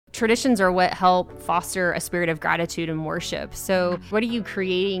traditions are what help foster a spirit of gratitude and worship. So what are you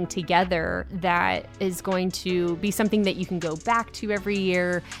creating together that is going to be something that you can go back to every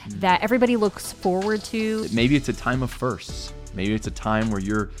year, that everybody looks forward to? Maybe it's a time of firsts. Maybe it's a time where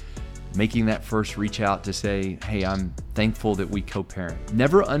you're making that first reach out to say, hey, I'm thankful that we co-parent.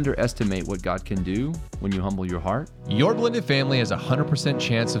 Never underestimate what God can do when you humble your heart. Your blended family has a 100%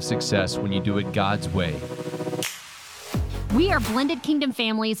 chance of success when you do it God's way. We are Blended Kingdom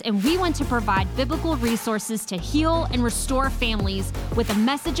Families, and we want to provide biblical resources to heal and restore families with a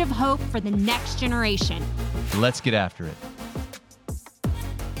message of hope for the next generation. Let's get after it.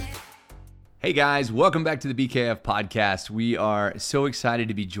 Hey guys, welcome back to the BKF podcast. We are so excited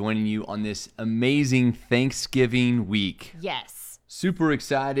to be joining you on this amazing Thanksgiving week. Yes. Super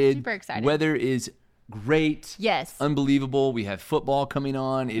excited. Super excited. Weather is great. Yes. Unbelievable. We have football coming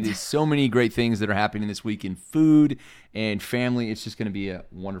on. It is so many great things that are happening this week in food and family. It's just going to be a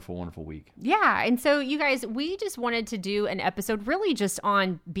wonderful, wonderful week. Yeah. And so you guys, we just wanted to do an episode really just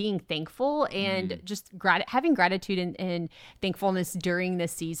on being thankful and just having gratitude and thankfulness during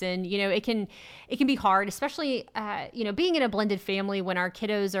this season. You know, it can be hard, especially, being in a blended family when our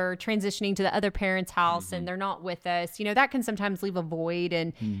kiddos are transitioning to the other parent's house and they're not with us. You know, that can sometimes leave a void.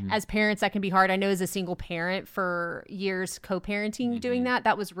 And as parents, that can be hard. I know as a single parent for years, co-parenting, doing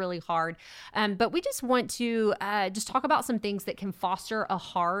that was really hard. But we just want to just talk about some things that can foster a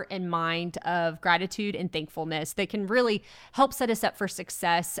heart and mind of gratitude and thankfulness that can really help set us up for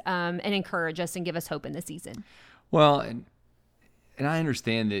success and encourage us and give us hope in the season. Well, and I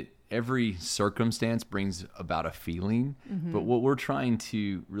understand that every circumstance brings about a feeling, but what we're trying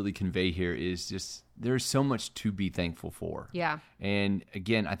to really convey here is just there's so much to be thankful for. Yeah. And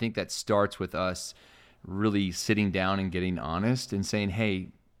again, I think that starts with us really sitting down and getting honest and saying, hey,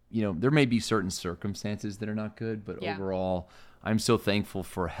 you know, there may be certain circumstances that are not good, but overall, I'm so thankful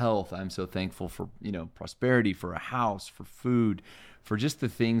for health. I'm so thankful for, prosperity, for a house, for food, for just the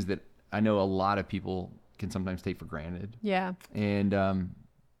things that I know a lot of people can sometimes take for granted. Yeah. And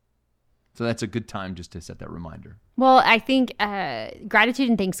so that's a good time just to set that reminder. Well, I think gratitude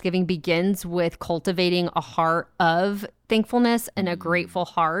and Thanksgiving begins with cultivating a heart of thankfulness and a grateful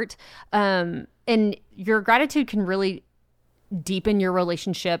heart. And your gratitude can really deepen your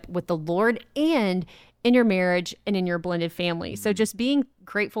relationship with the Lord and in your marriage and in your blended family. So just being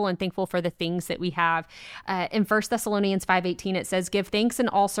grateful and thankful for the things that we have. In 1 Thessalonians 5:18, it says, give thanks in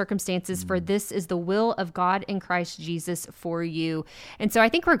all circumstances, for this is the will of God in Christ Jesus for you. And so I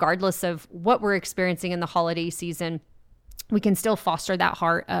think regardless of what we're experiencing in the holiday season, we can still foster that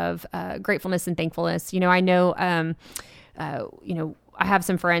heart of gratefulness and thankfulness. I know, I have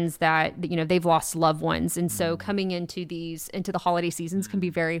some friends that, they've lost loved ones. And so coming into the holiday seasons can be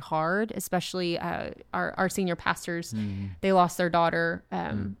very hard, especially our senior pastors. They lost their daughter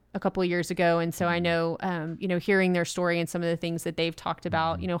a couple of years ago. And so I know, hearing their story and some of the things that they've talked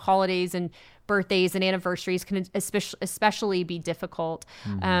about, holidays and birthdays and anniversaries can especially be difficult.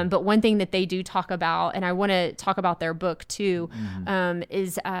 But one thing that they do talk about, and I want to talk about their book too,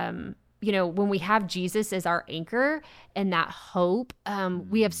 is when we have Jesus as our anchor and that hope,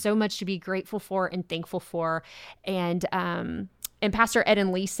 we have so much to be grateful for and thankful for. And Pastor Ed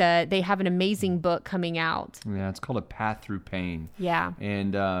and Lisa, they have an amazing book coming out. Yeah, it's called A Path Through Pain. Yeah.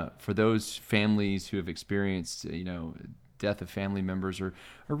 And for those families who have experienced, death of family members, or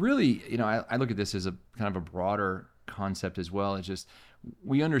really, I look at this as a kind of a broader concept as well. It's just,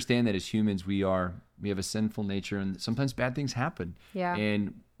 we understand that as humans, we have a sinful nature, and sometimes bad things happen. Yeah.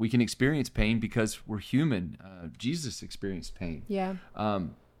 And we can experience pain because we're human. Jesus experienced pain. Yeah.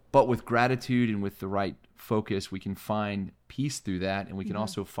 But with gratitude and with the right focus, we can find peace through that, and we can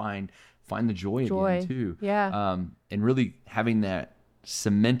also find the joy again too. Yeah. And really having that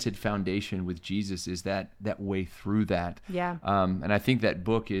cemented foundation with Jesus is that way through that. Yeah. And I think that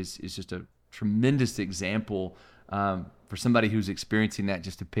book is just a tremendous example for somebody who's experiencing that,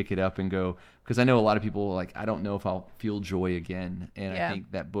 just to pick it up and go, because I know a lot of people are like, I don't know if I'll feel joy again. And I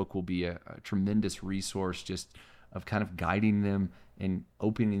think that book will be a tremendous resource just of kind of guiding them and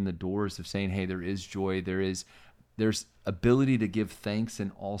opening the doors of saying, hey, there is joy. There's ability to give thanks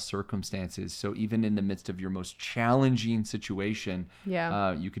in all circumstances. So even in the midst of your most challenging situation,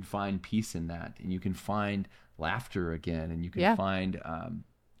 you can find peace in that, and you can find laughter again, and you can find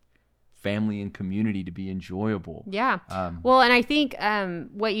family and community to be enjoyable. Yeah. Well, and I think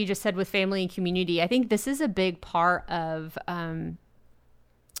what you just said with family and community, I think this is a big part of, I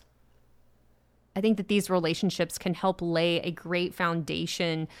think that these relationships can help lay a great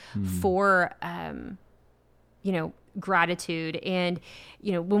foundation for, gratitude. And,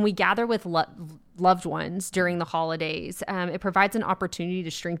 when we gather with loved ones during the holidays, it provides an opportunity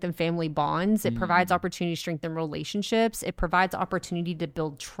to strengthen family bonds. It provides opportunity to strengthen relationships. It provides opportunity to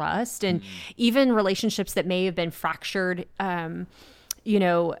build trust, and even relationships that may have been fractured.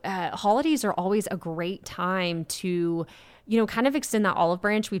 Holidays are always a great time to, kind of extend that olive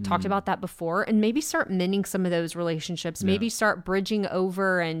branch. We've talked about that before, and maybe start mending some of those relationships, maybe start bridging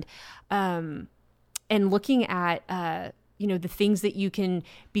over and looking at, the things that you can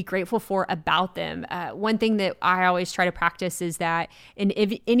be grateful for about them. One thing that I always try to practice is that in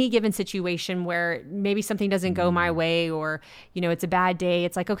any given situation where maybe something doesn't go my way, or, it's a bad day,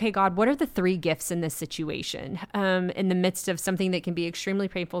 it's like, okay, God, what are the 3 gifts in this situation? In the midst of something that can be extremely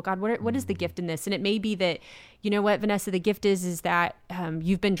painful, God, what is the gift in this? And it may be that, you know what, Vanessa, the gift is that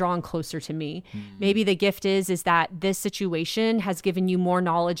you've been drawn closer to me. Maybe the gift is that this situation has given you more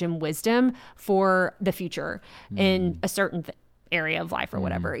knowledge and wisdom for the future in a certain area of life or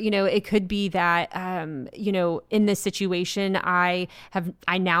whatever. It could be that, in this situation, I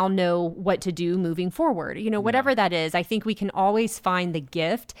now know what to do moving forward, whatever that is. I think we can always find the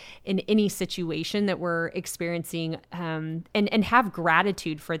gift in any situation that we're experiencing, and have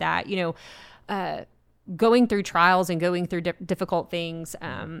gratitude for that. Going through trials and going through difficult things,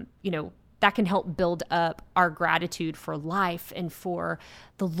 that can help build up our gratitude for life and for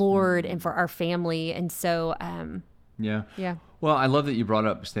the Lord and for our family. And so, yeah. Well, I love that you brought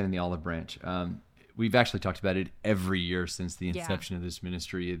up extending the olive branch. We've actually talked about it every year since the inception of this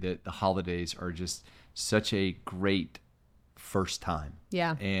ministry, that the holidays are just such a great first time.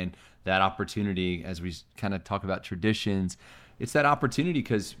 Yeah. And that opportunity, as we kind of talk about traditions, it's that opportunity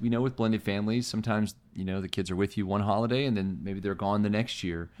because, with blended families, sometimes, the kids are with you one holiday and then maybe they're gone the next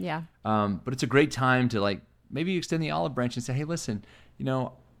year. Yeah. But it's a great time to maybe extend the olive branch and say, hey, listen,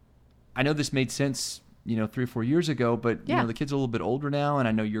 I know this made sense 3 or 4 years ago, but the kids are a little bit older now, and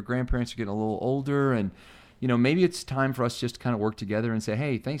I know your grandparents are getting a little older, and maybe it's time for us just to kind of work together and say,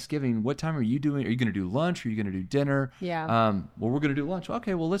 hey, Thanksgiving, what time are you doing? Are you going to do lunch? Are you going to do dinner? Yeah. Well, we're going to do lunch.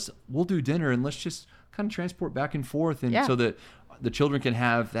 Okay, well, we'll do dinner, and let's just kind of transport back and forth, and so that the children can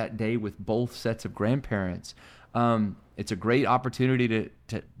have that day with both sets of grandparents. It's a great opportunity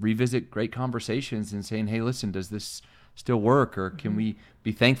to revisit great conversations and saying, hey, listen, does this still work, or can we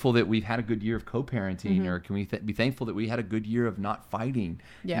be thankful that we've had a good year of co-parenting, or can we be thankful that we had a good year of not fighting?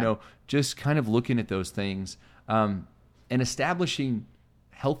 Just kind of looking at those things, and establishing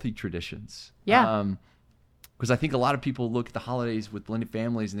healthy traditions. Because I think a lot of people look at the holidays with blended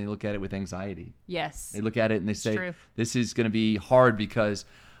families and they look at it with anxiety. Yes. They look at it and they say, this is going to be hard because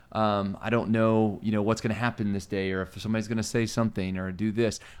I don't know, what's going to happen this day, or if somebody's going to say something or do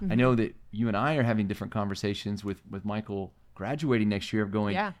this. I know that you and I are having different conversations with Michael graduating next year of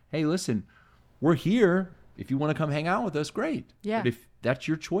going, hey, listen, we're here. If you want to come hang out with us, great. Yeah. But if that's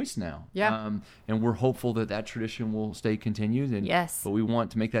your choice now. Yeah. And we're hopeful that tradition will stay continued. And, yes. But we want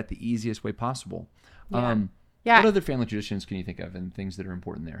to make that the easiest way possible. Yeah. What other family traditions can you think of and things that are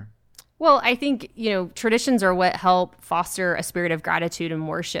important there? Well, I think, traditions are what help foster a spirit of gratitude and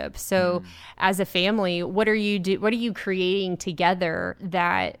worship. So as a family, what are you creating together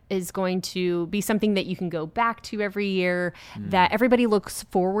that is going to be something that you can go back to every year, that everybody looks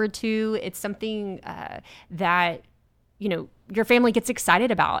forward to? It's something that, your family gets excited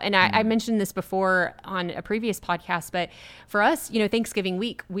about. And I mentioned this before on a previous podcast, but for us, Thanksgiving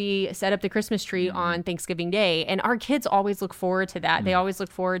week, we set up the Christmas tree on Thanksgiving Day, and our kids always look forward to that. They always look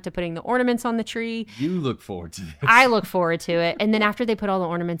forward to putting the ornaments on the tree. You look forward to it. I look forward to it. And then after they put all the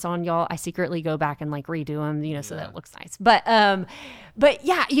ornaments on, y'all, I secretly go back and redo them, so that it looks nice. But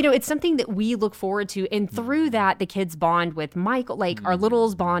yeah, it's something that we look forward to. And through that, the kids bond with Michael, our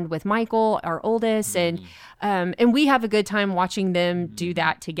littles bond with Michael, our oldest, and we have a good time watching them do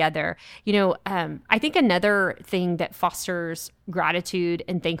that together. I think another thing that fosters gratitude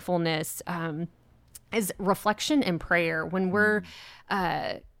and thankfulness is reflection and prayer. When we're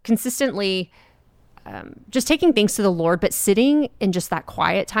consistently just taking things to the Lord, but sitting in just that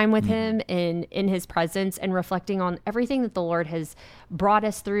quiet time with him and in his presence, and reflecting on everything that the Lord has brought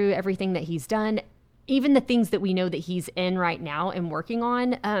us through, everything that he's done, even the things that we know that he's in right now and working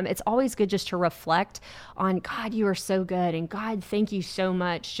on. It's always good just to reflect on, God, you are so good, and God, thank you so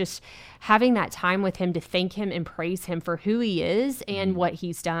much. Just having that time with him to thank him and praise him for who he is and what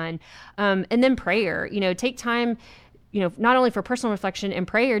he's done. And then prayer, take time, not only for personal reflection and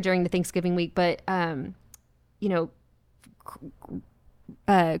prayer during the Thanksgiving week, but,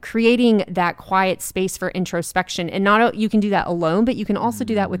 creating that quiet space for introspection. And not you can do that alone, but you can also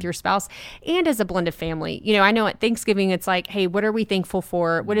do that with your spouse and as a blended family. You know, I know at Thanksgiving, it's like, hey, what are we thankful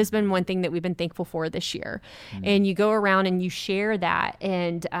for? What has been one thing that we've been thankful for this year? And you go around and you share that,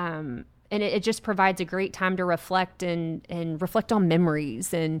 and it just provides a great time to reflect and reflect on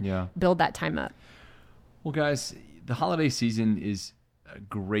memories and build that time up. Well, guys, the holiday season is a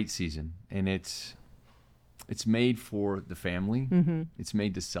great season, and it's made for the family. Mm-hmm. It's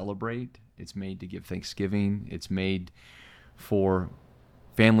made to celebrate. It's made to give Thanksgiving. It's made for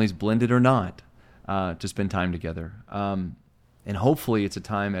families, blended or not, to spend time together. And hopefully it's a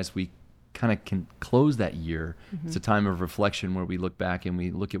time as we kind of can close that year. Mm-hmm. It's a time of reflection where we look back and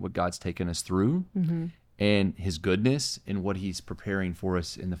we look at what God's taken us through and his goodness and what he's preparing for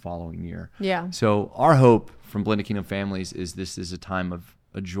us in the following year. Yeah. So our hope from Blended Kingdom Families is this is a time of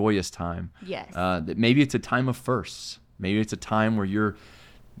a joyous time. Yes. That maybe it's a time of firsts. Maybe it's a time where you're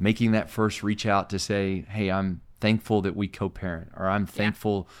making that first reach out to say, hey, I'm thankful that we co-parent, or I'm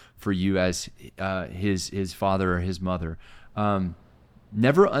thankful for you as his father or his mother.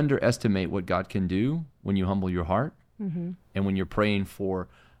 Never underestimate what God can do when you humble your heart and when you're praying for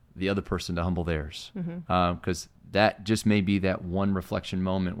the other person to humble theirs. Because that just may be that one reflection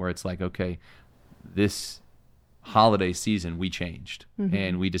moment where it's like, okay, this holiday season we changed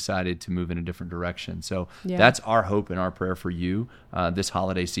and we decided to move in a different direction. So that's our hope and our prayer for you this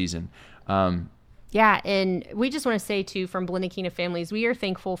holiday season. And we just want to say too, from Blended Kingdom Families, we are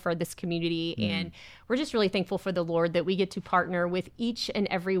thankful for this community, and we're just really thankful for the Lord that we get to partner with each and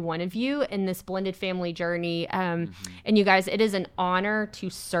every one of you in this blended family journey. And you guys, it is an honor to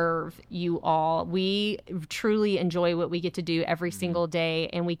serve you all. We truly enjoy what we get to do every single day,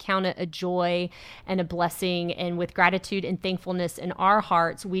 and we count it a joy and a blessing. And with gratitude and thankfulness in our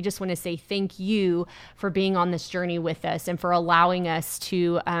hearts, we just want to say thank you for being on this journey with us and for allowing us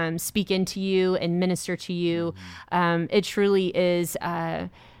to speak into you and minister to you. It truly is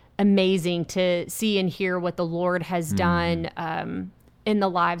amazing to see and hear what the Lord has done in the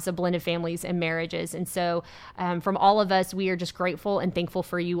lives of blended families and marriages. And so from all of us, we are just grateful and thankful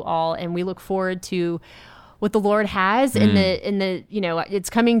for you all. And we look forward to what the Lord has in the, you know,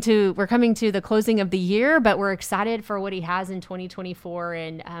 we're coming to the closing of the year, but we're excited for what he has in 2024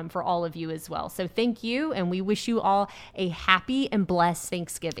 and for all of you as well. So thank you. And we wish you all a happy and blessed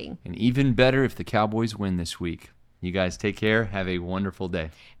Thanksgiving. And even better if the Cowboys win this week. You guys take care. Have a wonderful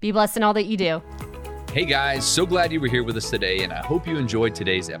day. Be blessed in all that you do. Hey guys, so glad you were here with us today, and I hope you enjoyed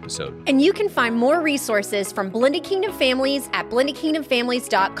today's episode. And you can find more resources from Blended Kingdom Families at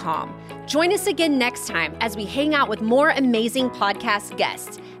blendedkingdomfamilies.com. Join us again next time as we hang out with more amazing podcast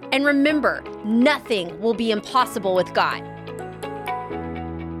guests. And remember, nothing will be impossible with God.